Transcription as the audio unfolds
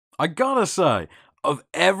I gotta say, of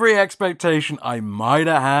every expectation I might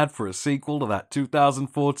have had for a sequel to that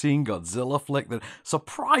 2014 Godzilla flick that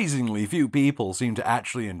surprisingly few people seemed to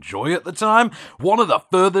actually enjoy at the time, one of the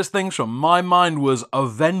furthest things from my mind was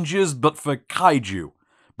Avengers but for Kaiju.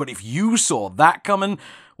 But if you saw that coming,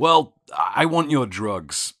 well, I want your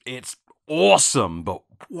drugs. It's awesome, but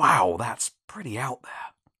wow, that's pretty out there.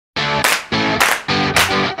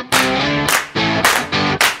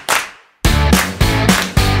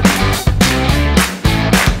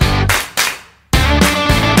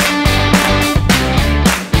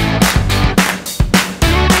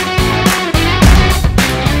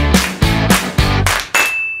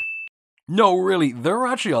 No, really, there are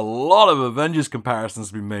actually a lot of Avengers comparisons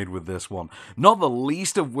to be made with this one, not the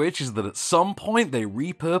least of which is that at some point they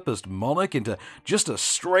repurposed Monarch into just a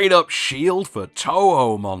straight-up shield for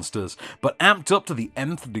Toho monsters, but amped up to the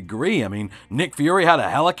nth degree. I mean, Nick Fury had a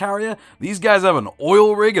helicarrier, these guys have an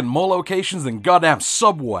oil rig and more locations than goddamn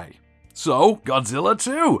Subway. So, Godzilla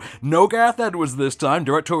 2! No Gareth Edwards this time.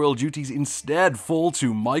 Directorial duties instead fall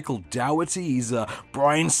to Michael Dougherty. He's a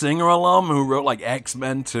Bryan Singer alum who wrote like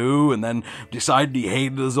X-Men 2 and then decided he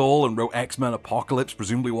hated us all and wrote X-Men Apocalypse,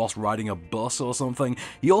 presumably whilst riding a bus or something.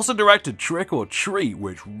 He also directed Trick or Treat,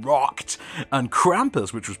 which rocked, and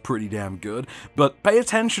Krampus, which was pretty damn good. But pay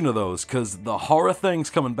attention to those, because the horror thing's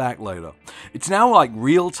coming back later. It's now like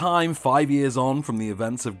real time, 5 years on from the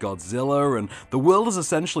events of Godzilla, and the world has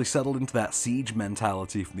essentially settled into that siege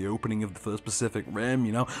mentality from the opening of the first Pacific Rim,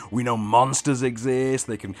 you know? We know monsters exist,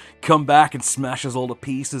 they can come back and smash us all to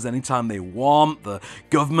pieces anytime they want, the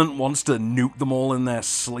government wants to nuke them all in their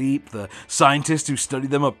sleep, the scientists who study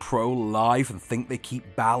them are pro-life and think they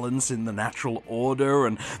keep balance in the natural order,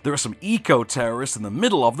 and there are some eco-terrorists in the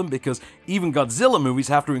middle of them because even Godzilla movies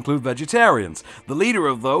have to include vegetarians. The leader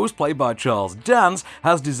of those, played by Charles Dance,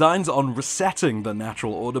 has designs on resetting the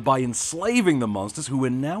natural order by enslaving the monsters who we're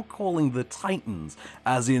now calling the Titans,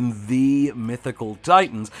 as in the mythical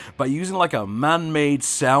Titans, by using like a man-made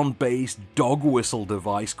sound-based dog whistle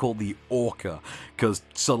device called the Orca, because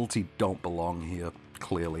subtlety don't belong here,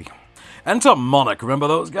 clearly. Enter Monarch, remember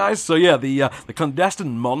those guys? So yeah, the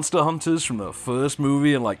clandestine monster hunters from the first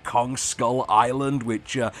movie and like Kong Skull Island,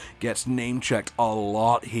 which gets name-checked a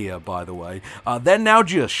lot here, by the way. They're now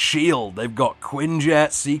just S.H.I.E.L.D. They've got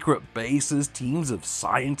Quinjet, secret bases, teams of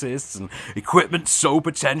scientists, and equipment so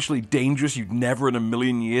potentially dangerous you'd never in a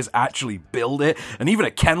million years actually build it, and even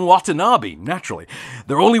a Ken Watanabe, naturally.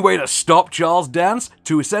 Their only way to stop Charles Dance?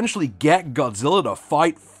 To essentially get Godzilla to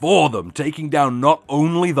fight for them, taking down not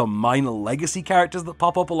only the minor legacy characters that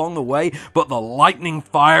pop up along the way, but the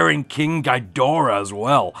lightning-firing King Ghidorah as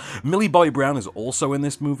well. Millie Bobby Brown is also in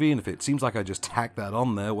this movie, and if it seems like I just tacked that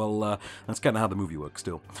on there, well, that's kind of how the movie works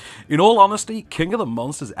still. In all honesty, King of the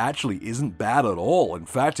Monsters actually isn't bad at all. In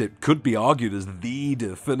fact, it could be argued as the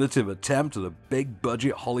definitive attempt at a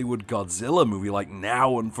big-budget Hollywood Godzilla movie like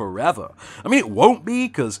now and forever. I mean, it won't be,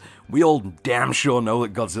 because we all damn sure know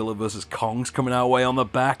that Godzilla vs. Kong's coming our way on the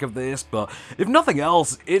back of this, but if nothing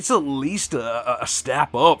else, it's at least a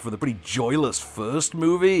step up for the pretty joyless first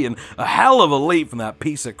movie, and a hell of a leap from that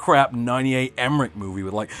piece of crap 98 Emmerich movie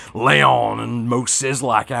with like Leon and Mo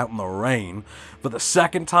Sizlak out in the rain. For the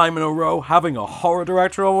second time in a row, having a horror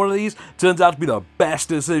director on one of these turns out to be the best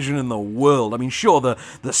decision in the world. I mean, sure, the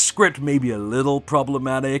script may be a little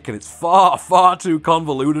problematic, and it's far, far too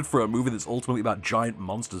convoluted for a movie that's ultimately about giant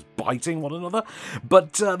monsters biting one another,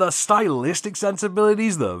 but the stylistic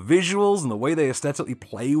sensibilities, the visuals, and the way they aesthetically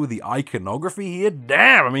play with the iconography here,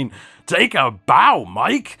 damn, I mean, take a bow,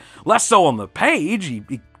 Mike! Less so on the page,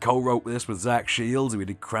 he co-wrote this with Zach Shields, who he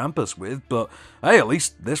did Krampus with, but hey, at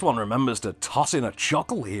least this one remembers to toss in a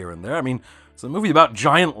chuckle here and there. I mean, it's a movie about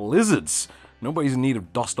giant lizards. Nobody's in need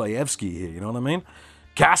of Dostoevsky here, you know what I mean?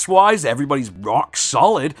 Cast-wise, everybody's rock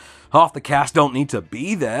solid. Half the cast don't need to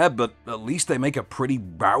be there, but at least they make a pretty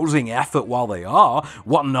rousing effort while they are.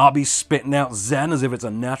 Watanabe's spitting out Zen as if it's a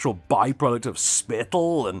natural byproduct of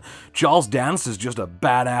spittle, and Charles Dance is just a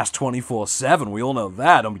badass 24/7. We all know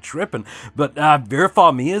that, don't be tripping. But Vera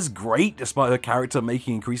Farmiga's great, despite her character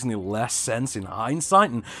making increasingly less sense in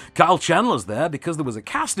hindsight, and Kyle Chandler's there because there was a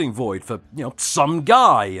casting void for, you know, some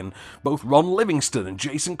guy, and both Ron Livingston and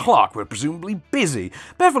Jason Clarke were presumably busy,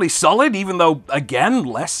 perfectly solid, even though, again,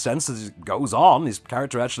 less sense as it goes on. His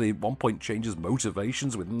character actually at one point changes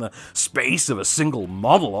motivations within the space of a single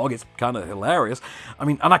monologue. It's kind of hilarious. I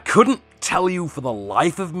mean, and I couldn't tell you for the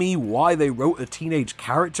life of me why they wrote a teenage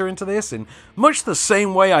character into this, in much the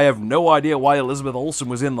same way I have no idea why Elizabeth Olsen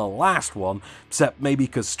was in the last one, except maybe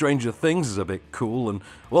because Stranger Things is a bit cool, and,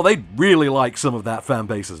 well, they'd really like some of that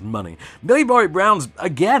fanbase's money. Millie Bobby Brown's,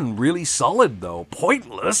 again, really solid though.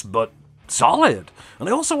 Pointless, but solid. And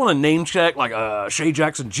I also want to name check Shay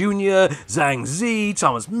Jackson Jr., Zhang Zi,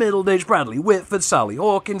 Thomas Middleditch, Bradley Whitford, Sally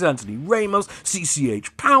Hawkins, Anthony Ramos,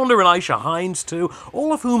 CCH Pounder, and Aisha Hines too,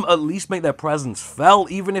 all of whom at least make their presence felt,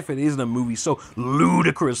 even if it isn't a movie so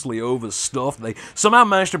ludicrously overstuffed. They somehow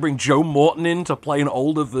managed to bring Joe Morton in to play an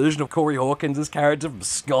older version of Corey Hawkins' character from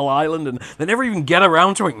Skull Island, and they never even get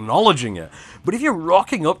around to acknowledging it. But if you're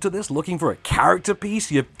rocking up to this looking for a character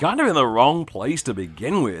piece, you're kind of in the wrong place to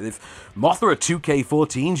begin with. If Mothra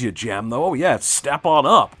 2K14's your jam, though, oh yeah, step on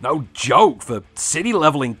up. No joke, for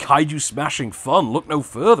city-leveling kaiju-smashing fun, look no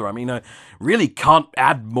further. I mean, I really can't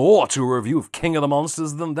add more to a review of King of the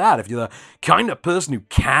Monsters than that. If you're the kind of person who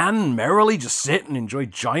can merrily just sit and enjoy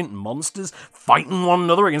giant monsters fighting one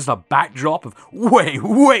another against a backdrop of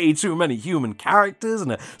way too many human characters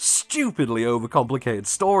and a stupidly overcomplicated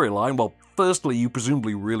storyline, well, firstly, you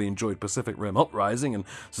presumably really enjoyed Pacific Rim Uprising, and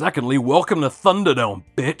secondly, welcome to Thunderdome,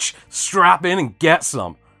 bitch. Strap in and get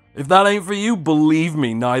some. If that ain't for you, believe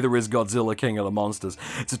me, neither is Godzilla King of the Monsters.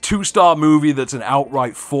 It's a 2-star movie that's an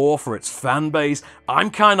outright 4 for its fanbase. I'm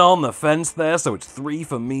kinda on the fence there, so it's 3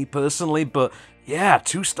 for me personally, but yeah,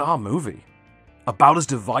 2-star movie. About as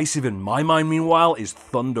divisive in my mind, meanwhile, is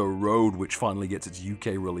Thunder Road, which finally gets its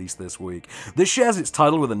UK release this week. This shares its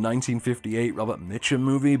title with a 1958 Robert Mitchum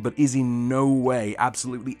movie, but is in no way,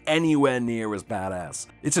 absolutely anywhere near as badass.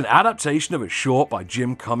 It's an adaptation of a short by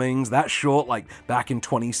Jim Cummings. That short, back in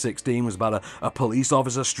 2016, was about a police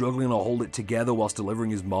officer struggling to hold it together whilst delivering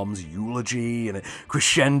his mom's eulogy, and it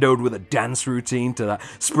crescendoed with a dance routine to that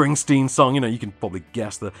Springsteen song. You can probably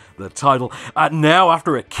guess the title. Now,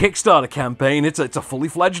 after a Kickstarter campaign, it's a fully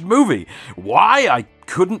fledged movie. Why? I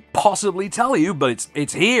couldn't possibly tell you, but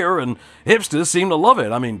it's here, and hipsters seem to love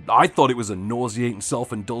it. I mean, I thought it was a nauseating,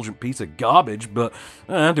 self-indulgent piece of garbage, but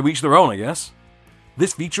to each their own, I guess.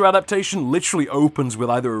 This feature adaptation literally opens with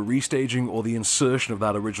either a restaging or the insertion of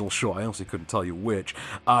that original short, I honestly couldn't tell you which.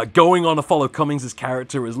 Going on to follow Cummings'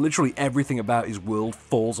 character as literally everything about his world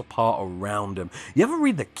falls apart around him. You ever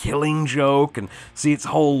read The Killing Joke and see its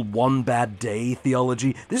whole one bad day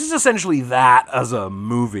theology? This is essentially that as a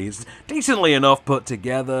movie. It's decently enough put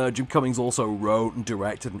together. Jim Cummings also wrote and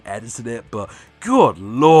directed and edited it, but good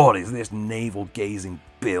lord, is this navel-gazing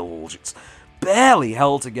bilge. It's barely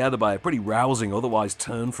held together by a pretty rousing otherwise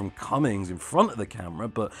turn from Cummings in front of the camera,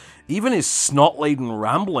 but even his snot-laden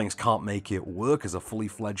ramblings can't make it work as a fully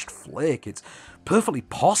fledged flick. It's perfectly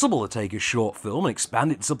possible to take a short film and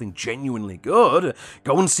expand it into something genuinely good.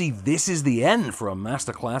 Go and see This Is the End for a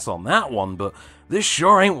masterclass on that one, but this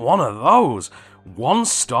sure ain't one of those. 1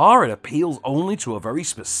 star, it appeals only to a very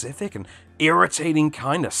specific and irritating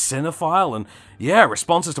kind of cinephile, and yeah,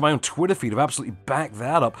 responses to my own Twitter feed have absolutely backed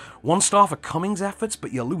that up. 1 star for Cummings' efforts,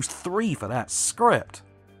 but you lose 3 for that script.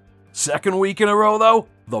 Second week in a row, though,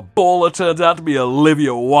 the baller turns out to be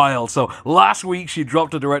Olivia Wilde. So last week she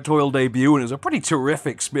dropped a directorial debut and it was a pretty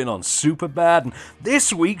terrific spin on Superbad, and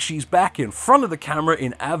this week she's back in front of the camera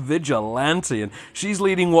in A Vigilante, and she's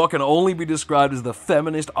leading what can only be described as the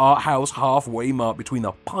feminist art house halfway mark between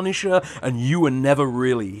The Punisher and You Were Never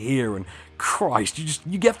Really Here, and Christ,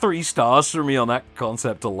 you get 3 stars from me on that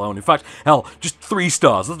concept alone. In fact, hell, just 3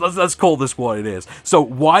 stars. Let's call this what it is. So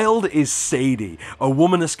Wilde is Sadie, a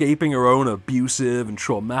woman escaping her own abusive and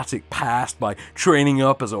traumatic past by training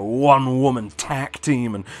up as a one-woman tack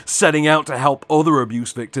team and setting out to help other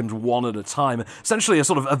abuse victims one at a time. Essentially a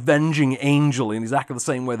sort of avenging angel in exactly the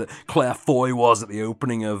same way that Claire Foy was at the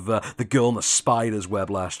opening of The Girl in the Spider's Web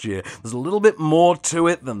last year. There's a little bit more to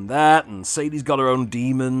it than that, and Sadie's got her own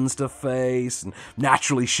demons to face, and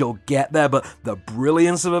naturally she'll get there, but the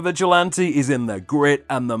brilliance of A Vigilante is in the grit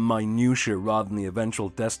and the minutiae rather than the eventual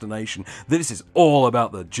destination. This is all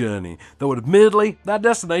about the journey, though admittedly, that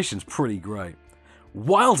destination's pretty great.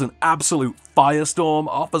 Wilde's an absolute Firestorm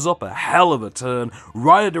offers up a hell of a turn.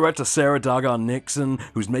 Writer-director Sarah Dagon Nixon,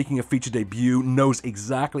 who's making a feature debut, knows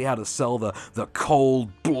exactly how to sell the cold,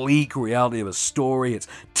 bleak reality of a story. It's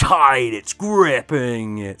tight, it's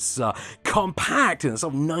gripping, it's compact in a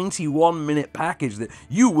sort of 91-minute package that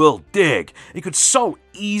you will dig. It could so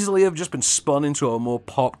easily have just been spun into a more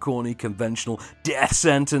popcorny, conventional death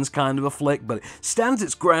sentence kind of a flick, but it stands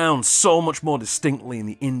its ground so much more distinctly in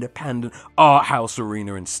the independent art house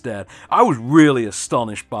arena instead. I was really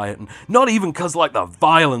astonished by it, and not even because like the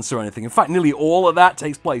violence or anything. In fact, nearly all of that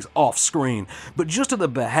takes place off screen, but just at the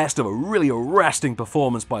behest of a really arresting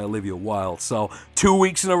performance by Olivia Wilde. So 2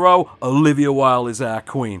 weeks in a row, Olivia Wilde is our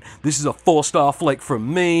queen. This is a 4-star flick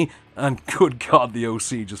from me, and good God, the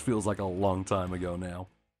OC just feels like a long time ago now.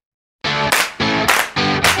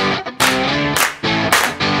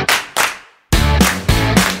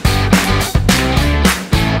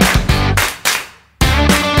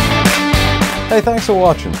 Hey, thanks for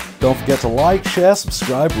watching. Don't forget to like, share,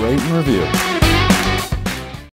 subscribe, rate, and review.